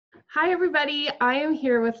Hi, everybody. I am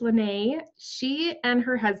here with Lynnae. She and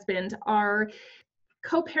her husband are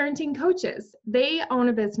co-parenting coaches. They own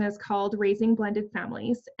a business called Raising Blended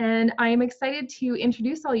Families, and I am excited to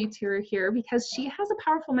introduce all you to her here because she has a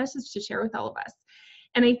powerful message to share with all of us.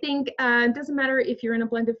 And I think it doesn't matter if you're in a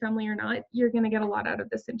blended family or not, you're going to get a lot out of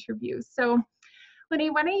this interview. So,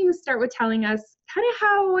 Lynnae, why don't you start with telling us kind of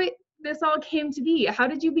how this all came to be? How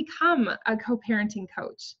did you become a co-parenting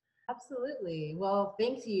coach? Absolutely. Well,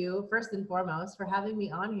 thank you first and foremost for having me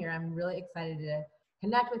on here. I'm really excited to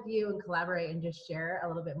connect with you and collaborate and just share a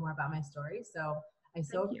little bit more about my story. So I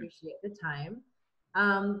so Thank you. appreciate the time.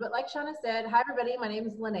 But like Shauna said, hi everybody, my name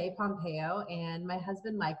is Lynnae Pompeo and my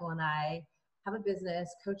husband Michael and I have a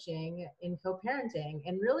business coaching in co-parenting,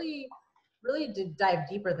 and really to dive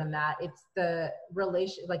deeper than that, it's the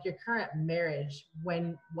relation, like your current marriage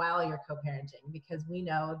while you're co-parenting, because we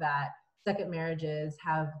know that second marriages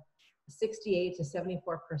have 68 to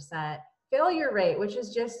 74% failure rate, which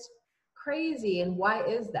is just crazy. And why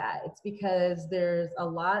is that? It's because there's a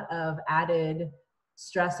lot of added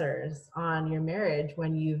stressors on your marriage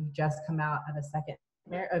when you've just come out of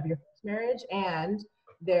of your first marriage, and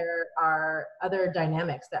there are other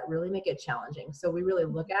dynamics that really make it challenging. So we really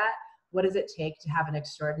look at what does it take to have an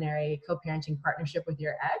extraordinary co-parenting partnership with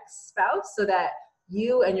your ex-spouse so that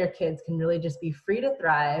you and your kids can really just be free to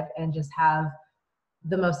thrive and just have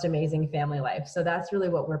the most amazing family life. So that's really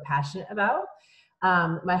what we're passionate about.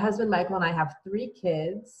 My husband, Michael, and I have 3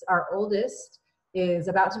 kids. Our oldest is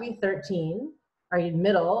about to be 13. Our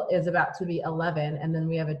middle is about to be 11. And then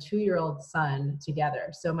we have a 2-year-old son together.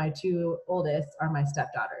 So my 2 oldest are my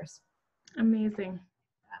stepdaughters. Amazing.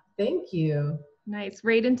 Thank you. Nice.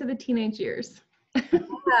 Right into the teenage years.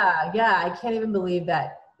 Yeah. I can't even believe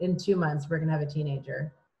that in 2 months we're going to have a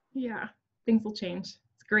teenager. Yeah. Things will change.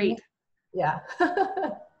 It's great. Yeah.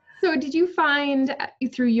 So did you find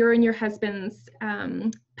through your and your husband's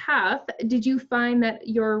path, did you find that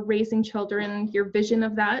your raising children, your vision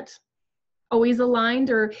of that always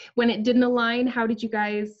aligned, or when it didn't align, how did you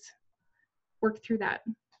guys work through that?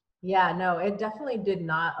 Yeah, no, it definitely did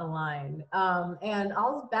not align. And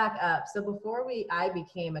I'll back up. So before I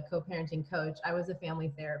became a co-parenting coach, I was a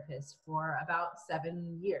family therapist for about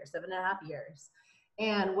 7.5 years.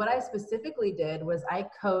 And what I specifically did was I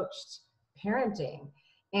coached parenting.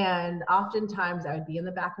 And oftentimes I would be in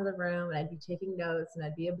the back of the room and I'd be taking notes and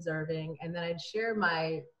I'd be observing, and then I'd share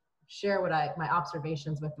my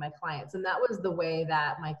observations with my clients. And that was the way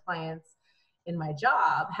that my clients in my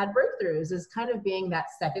job had breakthroughs, is kind of being that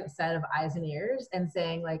second set of eyes and ears and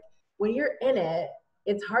saying, like, when you're in it,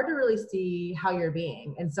 it's hard to really see how you're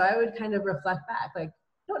being. And so I would kind of reflect back, like, I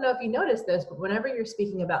don't know if you noticed this, but whenever you're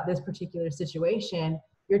speaking about this particular situation,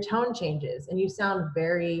 your tone changes and you sound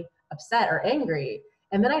very upset or angry.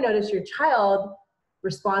 And then I noticed your child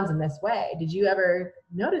responds in this way. Did you ever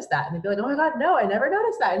notice that? And they'd be like, oh my God, no, I never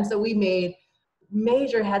noticed that. And so we made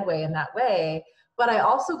major headway in that way. But I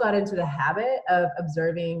also got into the habit of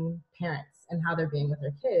observing parents and how they're being with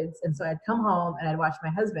their kids. And so I'd come home and I'd watch my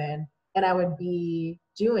husband, and I would be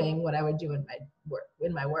doing what I would do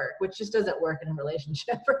in my work, which just doesn't work in a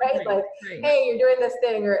relationship, right? Right. Hey, you're doing this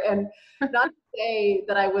thing, and not to say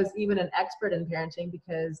that I was even an expert in parenting,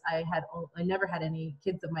 because I never had any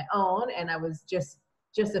kids of my own, and I was just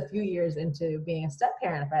a few years into being a step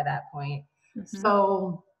parent by that point. Mm-hmm.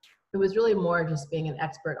 So it was really more just being an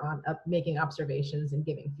expert on making observations and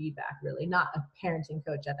giving feedback, really, not a parenting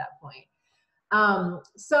coach at that point.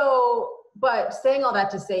 But saying all that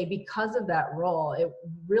to say, because of that role, it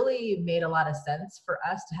really made a lot of sense for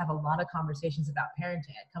us to have a lot of conversations about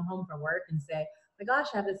parenting. I'd come home from work and say, my gosh,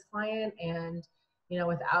 I have this client, and,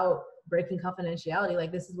 without breaking confidentiality,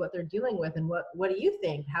 like, this is what they're dealing with. And what do you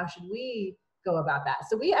think? How should we go about that?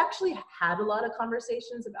 So we actually had a lot of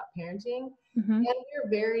conversations about parenting. Mm-hmm. And we're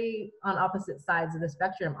very on opposite sides of the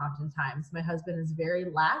spectrum oftentimes. My husband is very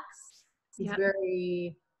lax. He's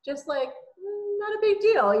very just like, not a big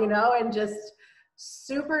deal, and just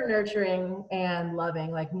super nurturing and loving,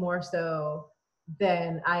 like more so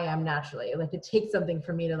than I am naturally. Like, it takes something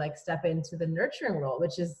for me to like step into the nurturing role,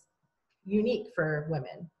 which is unique for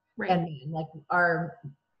women. Right. And men. Like, our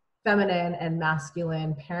feminine and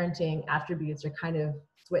masculine parenting attributes are kind of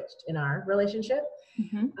switched in our relationship.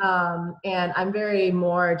 Mm-hmm. And I'm very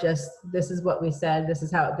more just, this is what we said, this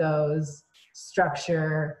is how it goes,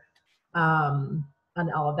 structure, and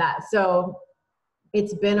all of that. So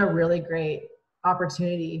it's been a really great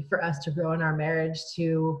opportunity for us to grow in our marriage,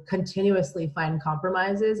 to continuously find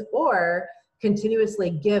compromises or continuously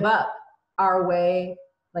give up our way,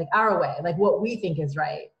 like what we think is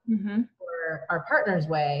right, mm-hmm. or our partner's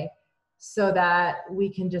way, so that we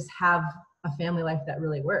can just have a family life that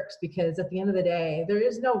really works, because at the end of the day, there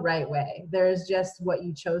is no right way. There is just what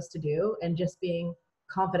you chose to do, and just being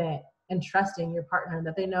confident and trusting your partner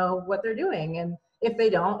that they know what they're doing. And if they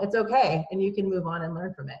don't, it's okay. And you can move on and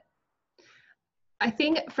learn from it. I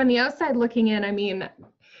think from the outside looking in, I mean,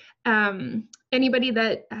 anybody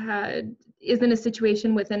that is in a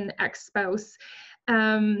situation with an ex-spouse,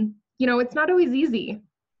 you know, it's not always easy.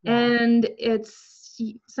 Yeah. And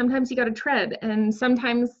sometimes you got to tread, and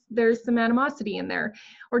sometimes there's some animosity in there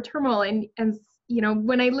or turmoil. And, you know,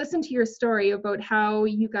 when I listen to your story about how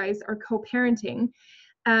you guys are co-parenting,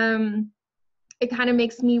 it kind of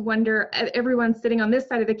makes me wonder, everyone sitting on this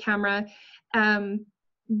side of the camera,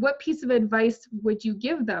 what piece of advice would you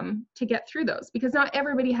give them to get through those? Because not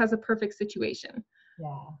everybody has a perfect situation.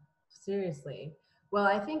 Yeah, seriously. Well,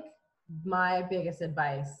 I think my biggest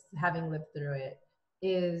advice, having lived through it,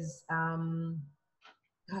 is,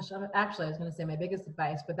 actually, I was going to say my biggest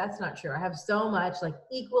advice, but that's not true. I have so much like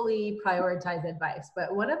equally prioritized advice.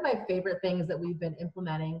 But one of my favorite things that we've been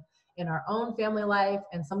implementing in our own family life,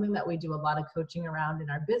 and something that we do a lot of coaching around in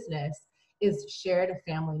our business, is shared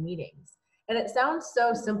family meetings. And it sounds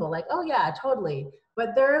so simple, like, oh yeah, totally.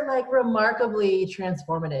 But they're like remarkably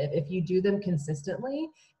transformative if you do them consistently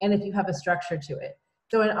and if you have a structure to it.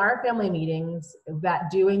 So in our family meetings that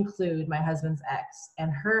do include my husband's ex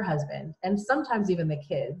and her husband, and sometimes even the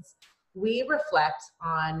kids, we reflect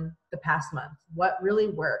on the past month, what really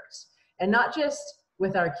worked. And not just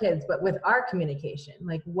with our kids, but with our communication.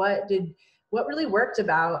 Like what really worked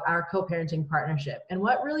about our co-parenting partnership, and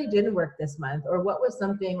what really didn't work this month, or what was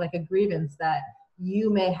something like a grievance that you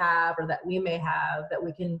may have or that we may have that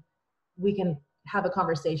we can have a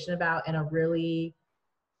conversation about in a really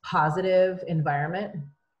positive environment.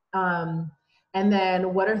 And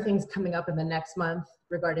then what are things coming up in the next month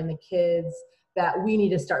regarding the kids that we need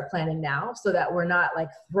to start planning now, so that we're not like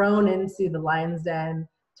thrown into the lion's den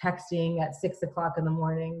texting at 6 o'clock in the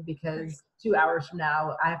morning because 2 hours from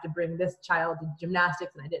now I have to bring this child to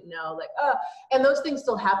gymnastics and I didn't know, like, and those things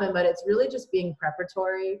still happen, but it's really just being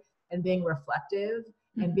preparatory and being reflective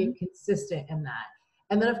and being consistent in that.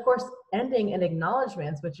 And then of course, ending in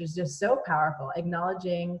acknowledgments, which is just so powerful,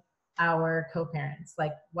 acknowledging our co-parents.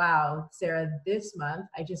 Like, wow, Sarah, this month,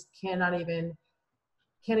 I just can't even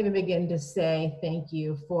begin to say thank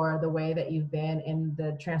you for the way that you've been in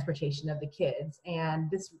the transportation of the kids. And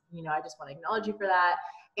this, you know, I just want to acknowledge you for that.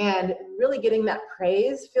 And really getting that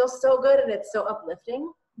praise feels so good, and it's so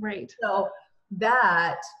uplifting. Right. So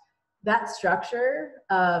that structure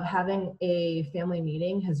of having a family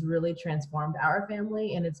meeting has really transformed our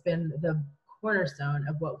family, and it's been the cornerstone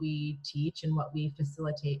of what we teach and what we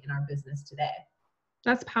facilitate in our business today.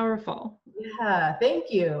 That's powerful. Yeah,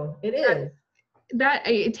 thank you. It is. That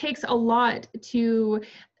it takes a lot to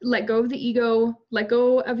let go of the ego, let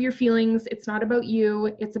go of your feelings. It's not about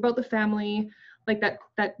you, it's about the family. Like that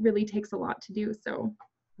really takes a lot to do. So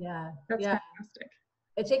yeah, that's fantastic.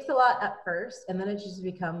 It takes a lot at first, and then it just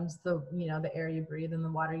becomes the air you breathe and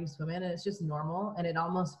the water you swim in, and it's just normal. And it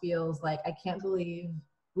almost feels like, I can't believe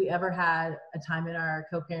we ever had a time in our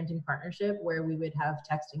co-parenting partnership where we would have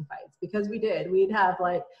texting fights, because we did. We'd have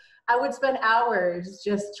I would spend hours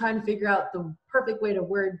just trying to figure out the perfect way to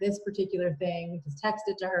word this particular thing, just text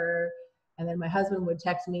it to her. And then my husband would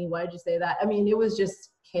text me, why did you say that? I mean, it was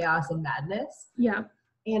just chaos and madness. Yeah.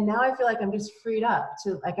 And now I feel like I'm just freed up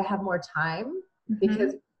to, I have more time,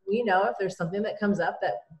 because we know if there's something that comes up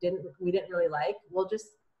that we didn't really like, we'll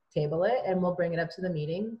just table it and we'll bring it up to the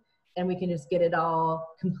meeting, and we can just get it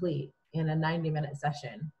all complete in a 90-minute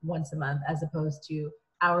session once a month, as opposed to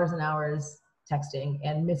hours and hours texting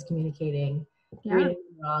and miscommunicating, reading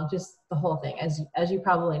wrong, just the whole thing. As you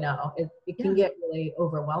probably know, it can get really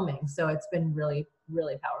overwhelming. So it's been really,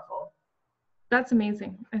 really powerful. That's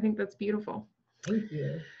amazing. I think that's beautiful. Thank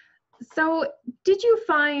you. So did you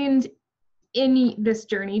find in this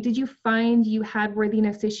journey, did you find you had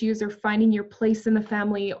worthiness issues, or finding your place in the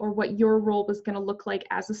family, or what your role was going to look like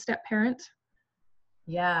as a step parent?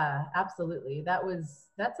 Yeah, absolutely.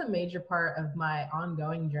 That's a major part of my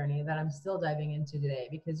ongoing journey that I'm still diving into today,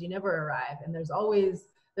 because you never arrive, and there's always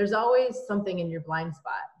something in your blind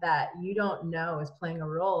spot that you don't know is playing a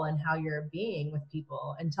role in how you're being with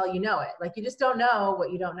people until you know it. Like, you just don't know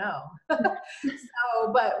what you don't know.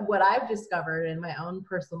 But what I've discovered in my own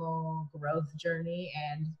personal growth journey,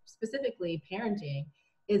 and specifically parenting,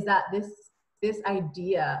 is that this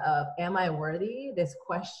idea of, am I worthy? This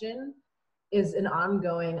question is an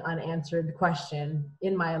ongoing unanswered question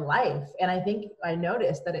in my life. And I think I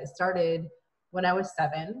noticed that it started when I was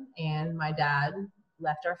 7 and my dad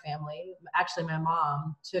left our family. Actually, my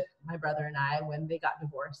mom took my brother and I when they got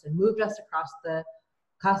divorced and moved us across the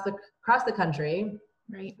across the country.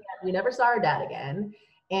 Right. We never saw our dad again.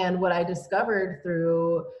 And what I discovered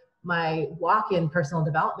through my walk in personal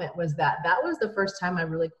development was that that was the first time I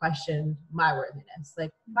really questioned my worthiness.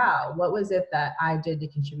 Like, wow, what was it that I did to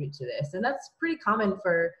contribute to this? And that's pretty common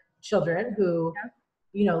for children who,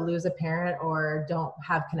 you know, lose a parent or don't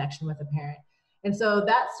have connection with a parent. And so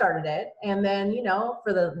that started it. And then, you know,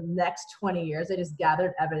 for the next 20 years, I just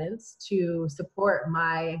gathered evidence to support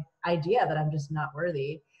my idea that I'm just not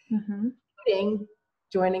worthy, including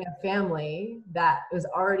joining a family that was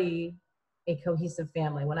already a cohesive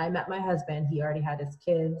family. When I met my husband, he already had his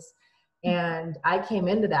kids. And I came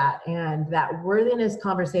into that, and that worthiness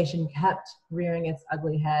conversation kept rearing its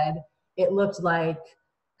ugly head. It looked like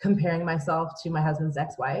comparing myself to my husband's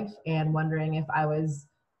ex-wife and wondering if I was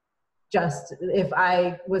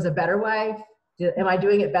a better wife, am I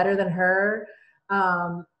doing it better than her?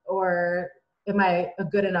 Or am I a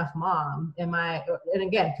good enough mom? And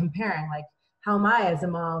again, comparing, like, how am I as a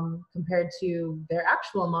mom compared to their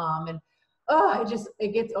actual mom? And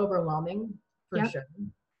it gets overwhelming for sure.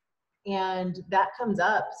 And that comes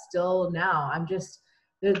up still now.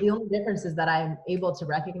 The only difference is that I'm able to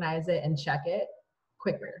recognize it and check it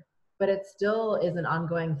quicker, but it still is an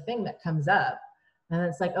ongoing thing that comes up. And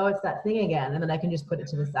it's like, oh, it's that thing again. And then I can just put it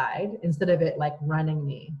to the side instead of it like running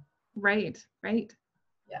me. Right.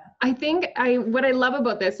 Yeah. I think what I love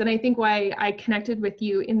about this, and I think why I connected with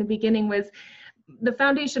you in the beginning, was the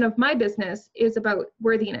foundation of my business is about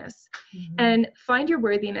worthiness. And find your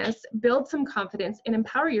worthiness, build some confidence, and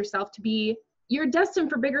empower yourself you're destined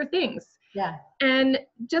for bigger things. Yeah. And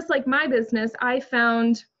just like my business, I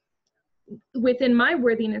found within my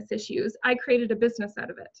worthiness issues, I created a business out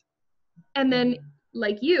of it. And then,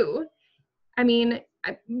 like you, I mean,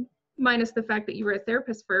 minus the fact that you were a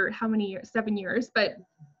therapist for how many years? 7 years, but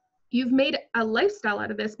you've made a lifestyle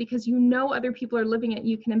out of this because you know other people are living it and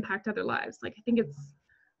you can impact other lives. Like, I think it's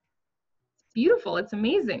beautiful. It's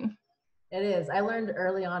amazing. It is. I learned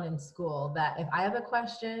early on in school that if I have a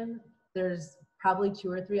question, there's probably 2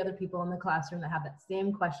 or 3 other people in the classroom that have that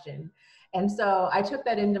same question. And so I took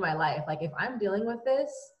that into my life. Like, if I'm dealing with this,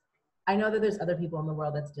 I know that there's other people in the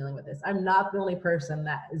world that's dealing with this. I'm not the only person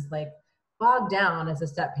that is like bogged down as a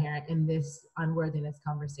step parent in this unworthiness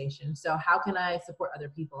conversation. So how can I support other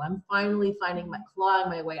people? I'm finally clawing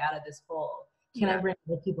my way out of this hole. Can I bring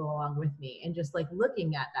other people along with me? And just like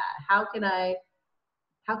looking at that, how can I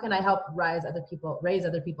help raise other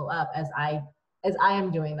people up as I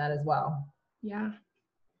am doing that as well? Yeah.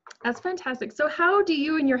 That's fantastic. So how do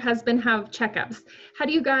you and your husband have checkups? How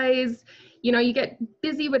do you guys, you get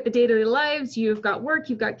busy with the day-to-day lives, you've got work,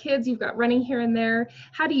 you've got kids, you've got running here and there.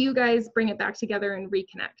 How do you guys bring it back together and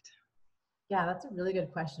reconnect? Yeah, that's a really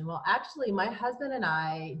good question. Well, actually, my husband and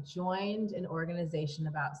I joined an organization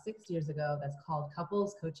about 6 years ago that's called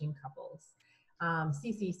Couples Coaching Couples.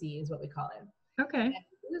 CCC is what we call it. Okay. And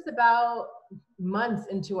it was about months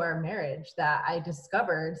into our marriage that I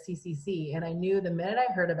discovered CCC, and I knew the minute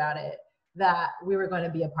I heard about it that we were going to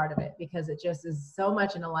be a part of it because it just is so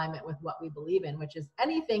much in alignment with what we believe in, which is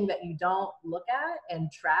anything that you don't look at and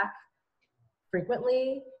track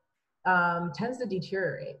frequently tends to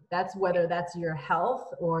deteriorate. That's whether that's your health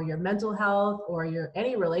or your mental health or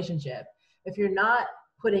any relationship. If you're not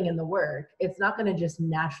putting in the work, it's not going to just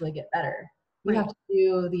naturally get better. You have to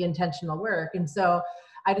do the intentional work. And so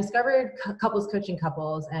I discovered Couples Coaching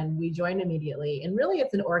Couples, and we joined immediately. And really,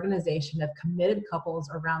 it's an organization of committed couples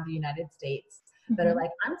around the United States that are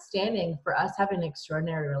like, I'm standing for us having an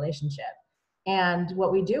extraordinary relationship. And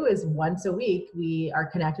what we do is once a week, we are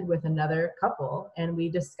connected with another couple and we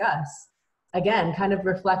discuss, again, kind of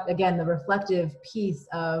the reflective piece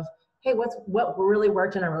of, hey, what really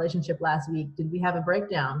worked in our relationship last week? Did we have a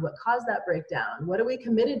breakdown? What caused that breakdown? What are we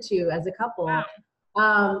committed to as a couple?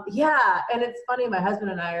 Wow. And it's funny, my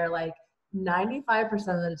husband and I are like 95%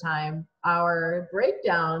 of the time, our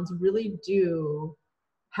breakdowns really do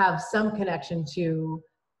have some connection to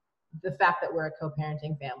the fact that we're a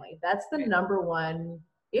co-parenting family. That's the number one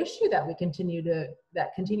issue that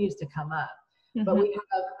continues to come up. But we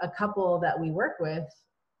have a couple that we work with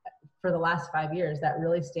for the last 5 years that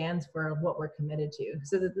really stands for what we're committed to.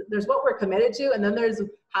 So there's what we're committed to, and then there's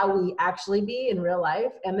how we actually be in real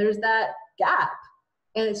life, and there's that gap.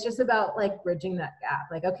 And it's just about like bridging that gap.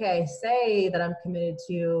 Like, okay, say that I'm committed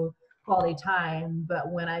to quality time,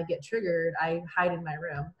 but when I get triggered, I hide in my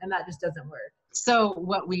room, and that just doesn't work. So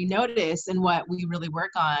what we notice and what we really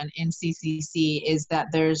work on in CCC is that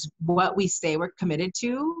there's what we say we're committed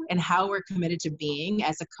to and how we're committed to being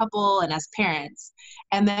as a couple and as parents.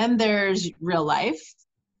 And then there's real life.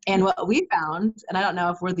 And what we found, and I don't know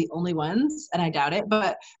if we're the only ones, and I doubt it,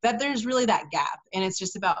 but that there's really that gap. And it's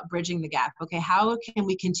just about bridging the gap. Okay, how can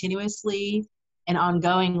we continuously and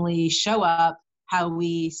ongoingly show up how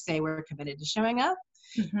we say we're committed to showing up?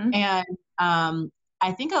 And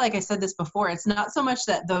I think, like I said this before, it's not so much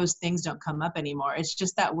that those things don't come up anymore. It's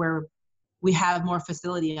just that we have more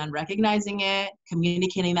facility on recognizing it,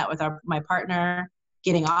 communicating that with my partner,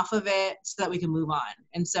 getting off of it so that we can move on.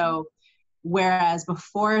 And so, whereas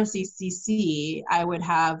before CCC, I would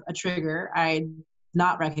have a trigger, I'd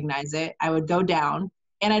not recognize it, I would go down,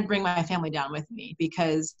 and I'd bring my family down with me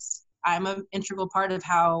because I'm an integral part of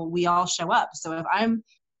how we all show up. So if I'm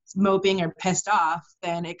moping or pissed off,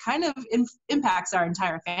 then it kind of impacts our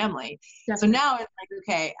entire family. Definitely. So now it's like,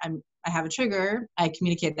 okay, I have a trigger, I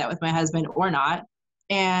communicate that with my husband or not,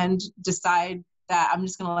 and decide that I'm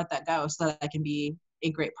just going to let that go so that I can be a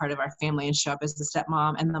great part of our family and show up as the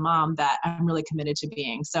stepmom and the mom that I'm really committed to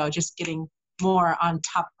being. So just getting more on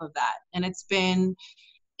top of that. And it's been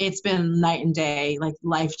night and day, like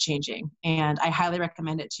life changing. And I highly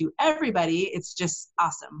recommend it to everybody. It's just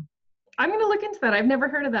awesome. I'm going to look into that. I've never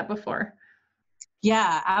heard of that before.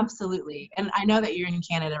 Yeah, absolutely. And I know that you're in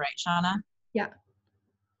Canada, right, Shauna? Yeah.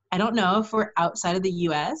 I don't know if we're outside of the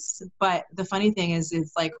US, but the funny thing is,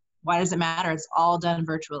 it's like, why does it matter? It's all done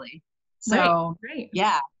virtually. So right.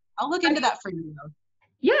 Yeah, I'll look into that for you.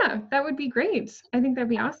 Yeah, that would be great. I think that'd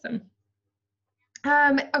be awesome.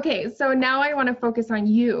 Okay, so now I want to focus on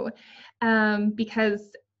you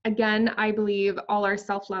because, again, I believe all our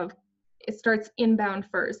self-love, it starts inbound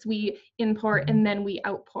first. We inpour and then we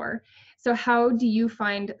outpour. So how do you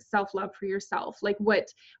find self-love for yourself? Like what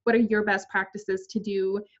are your best practices to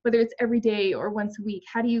do, whether it's every day or once a week?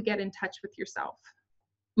 How do you get in touch with yourself?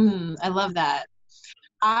 I love that.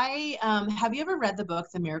 Have you ever read the book,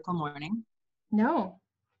 The Miracle Morning? No.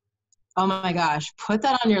 Oh my gosh, put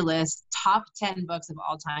that on your list. Top 10 books of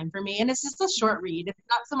all time for me. And it's just a short read. It's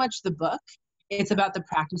not so much the book. It's about the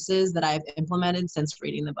practices that I've implemented since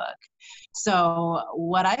reading the book. So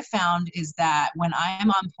what I found is that when I am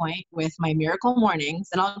on point with my miracle mornings,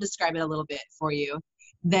 and I'll describe it a little bit for you,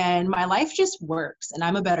 then my life just works and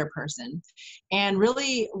I'm a better person. And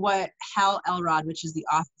really what Hal Elrod, which is the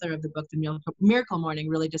author of the book, The Miracle Morning,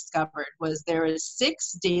 really discovered was there is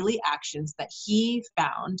 6 daily actions that he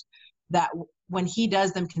found that when he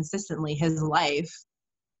does them consistently, his life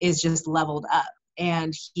is just leveled up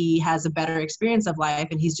and he has a better experience of life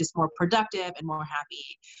and he's just more productive and more happy.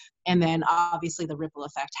 And then obviously the ripple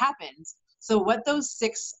effect happens. So what those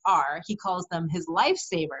 6 are, he calls them his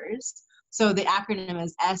lifesavers. So the acronym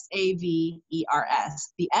is SAVERS.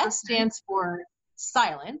 The S stands for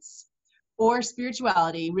silence or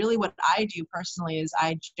spirituality. Really what I do personally is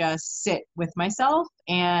I just sit with myself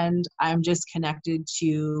and I'm just connected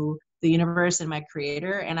to the universe and my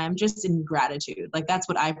creator, and I'm just in gratitude. Like that's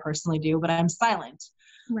what I personally do, but I'm silent.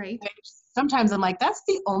 Right. Sometimes I'm like, that's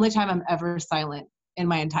the only time I'm ever silent in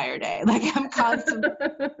my entire day. Like I'm constantly,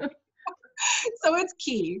 so it's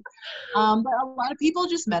key. But a lot of people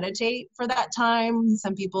just meditate for that time.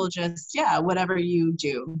 Some people just, whatever you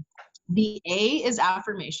do. The A is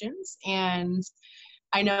affirmations. And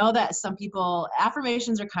I know that some people,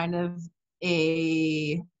 affirmations are kind of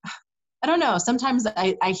I don't know. Sometimes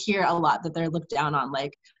I hear a lot that they're looked down on,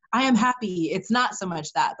 like, I am happy. It's not so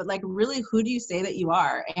much that, but like, really, who do you say that you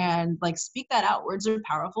are? And like, speak that out. Words are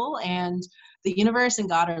powerful and the universe and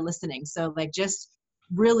God are listening. So like, just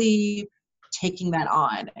really taking that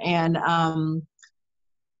on. And I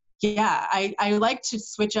like to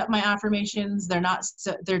switch up my affirmations.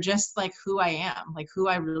 They're just like who I am, like who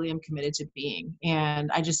I really am committed to being.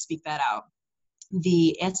 And I just speak that out.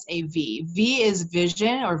 The SAV. V is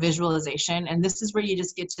vision or visualization. And this is where you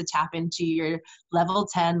just get to tap into your level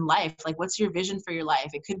 10 life. Like what's your vision for your life?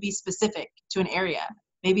 It could be specific to an area.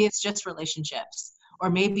 Maybe it's just relationships, or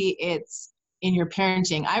maybe it's in your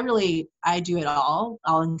parenting. I do it all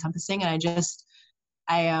encompassing. And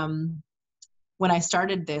when I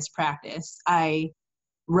started this practice, I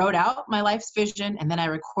wrote out my life's vision and then I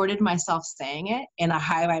recorded myself saying it in a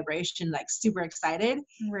high vibration, like super excited.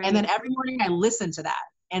 Right. And then every morning I listen to that.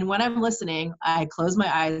 And when I'm listening, I close my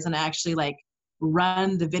eyes and I actually like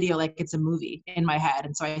run the video like it's a movie in my head.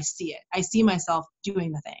 And so I see it. I see myself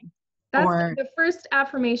doing the thing. That's the first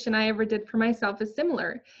affirmation I ever did for myself is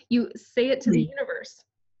similar. You say it to the universe.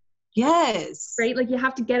 Yes. Right? Like you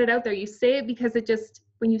have to get it out there. You say it because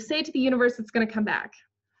when you say it to the universe, it's going to come back.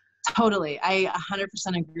 Totally. I 100%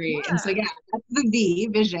 agree. Yeah. And so, that's the V,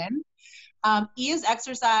 vision. E is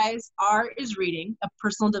exercise. R is reading, a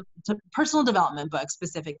personal development book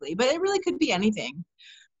specifically, but it really could be anything.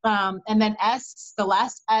 And then S, the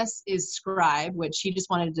last S is scribe, which he just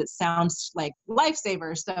wanted to sound like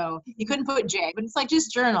lifesaver. So he couldn't put J, but it's like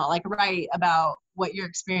just journal, like write about what you're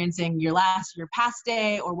experiencing your past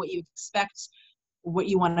day, or what you expect, what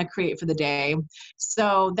you want to create for the day.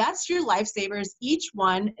 So that's your lifesavers. Each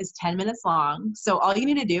one is 10 minutes long. So all you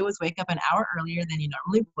need to do is wake up an hour earlier than you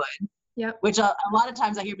normally would. Yep. Which a lot of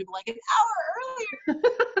times I hear people like, an hour earlier.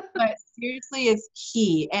 But seriously, it's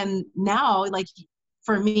key. And now, like,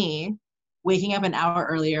 for me, waking up an hour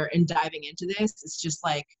earlier and diving into this, it's just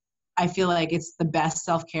like, I feel like it's the best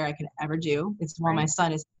self-care I can ever do. It's while my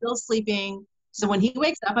son is still sleeping. So when he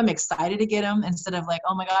wakes up, I'm excited to get him, instead of like,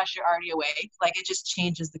 oh my gosh, you're already awake. Like, it just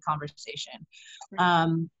changes the conversation.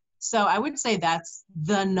 So I would say that's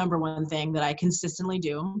the number one thing that I consistently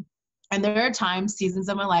do. And there are times, seasons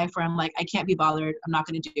of my life, where I'm like, I can't be bothered. I'm not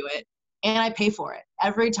going to do it. And I pay for it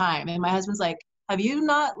every time. And my husband's like, have you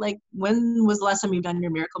not, like, when was the last time you've done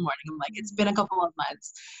your miracle morning? I'm like, it's been a couple of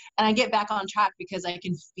months. And I get back on track because I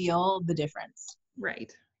can feel the difference.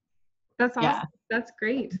 Right. That's awesome. Yeah. That's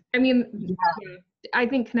great. I mean, I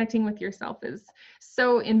think connecting with yourself is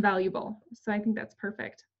so invaluable. So I think that's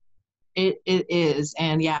perfect. It is.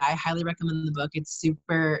 And yeah, I highly recommend the book. It's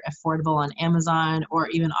super affordable on Amazon or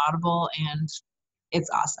even Audible, and it's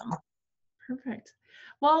awesome. Perfect.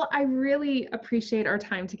 Well, I really appreciate our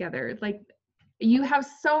time together. Like, you have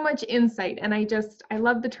so much insight, and I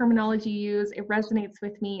love the terminology you use. It resonates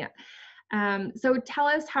with me. So tell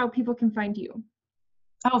us how people can find you.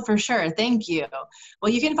 Oh, for sure. Thank you.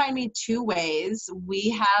 Well, you can find me two ways. We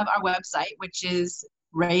have our website, which is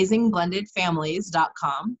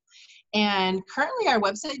raisingblendedfamilies.com. And currently our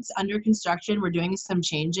website's under construction. We're doing some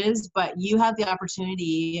changes, but you have the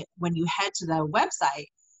opportunity when you head to the website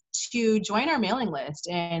to join our mailing list.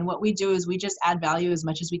 And what we do is we just add value as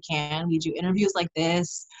much as we can. We do interviews like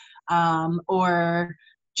this, or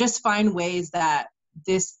just find ways that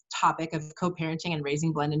this topic of co-parenting and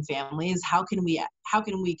raising blended families, how can we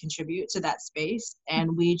contribute to that space?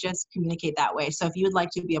 And we just communicate that way. So if you would like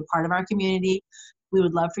to be a part of our community, we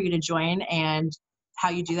would love for you to join. And how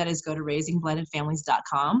you do that is go to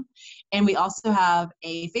raisingblendedfamilies.com. And we also have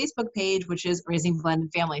a Facebook page, which is Raising Blended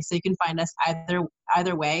Families. So you can find us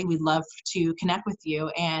either way. We'd love to connect with you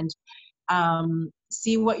and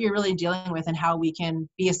see what you're really dealing with and how we can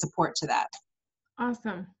be a support to that.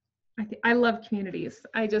 Awesome. I love communities.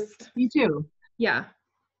 Me too. Yeah.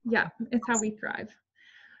 It's how we thrive.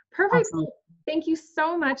 Perfect. Awesome. Thank you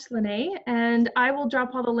so much, Lynnae. And I will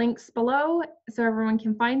drop all the links below so everyone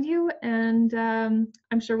can find you. And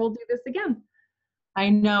I'm sure we'll do this again. I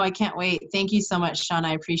know. I can't wait. Thank you so much, Sean.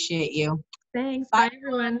 I appreciate you. Thanks. Bye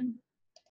everyone.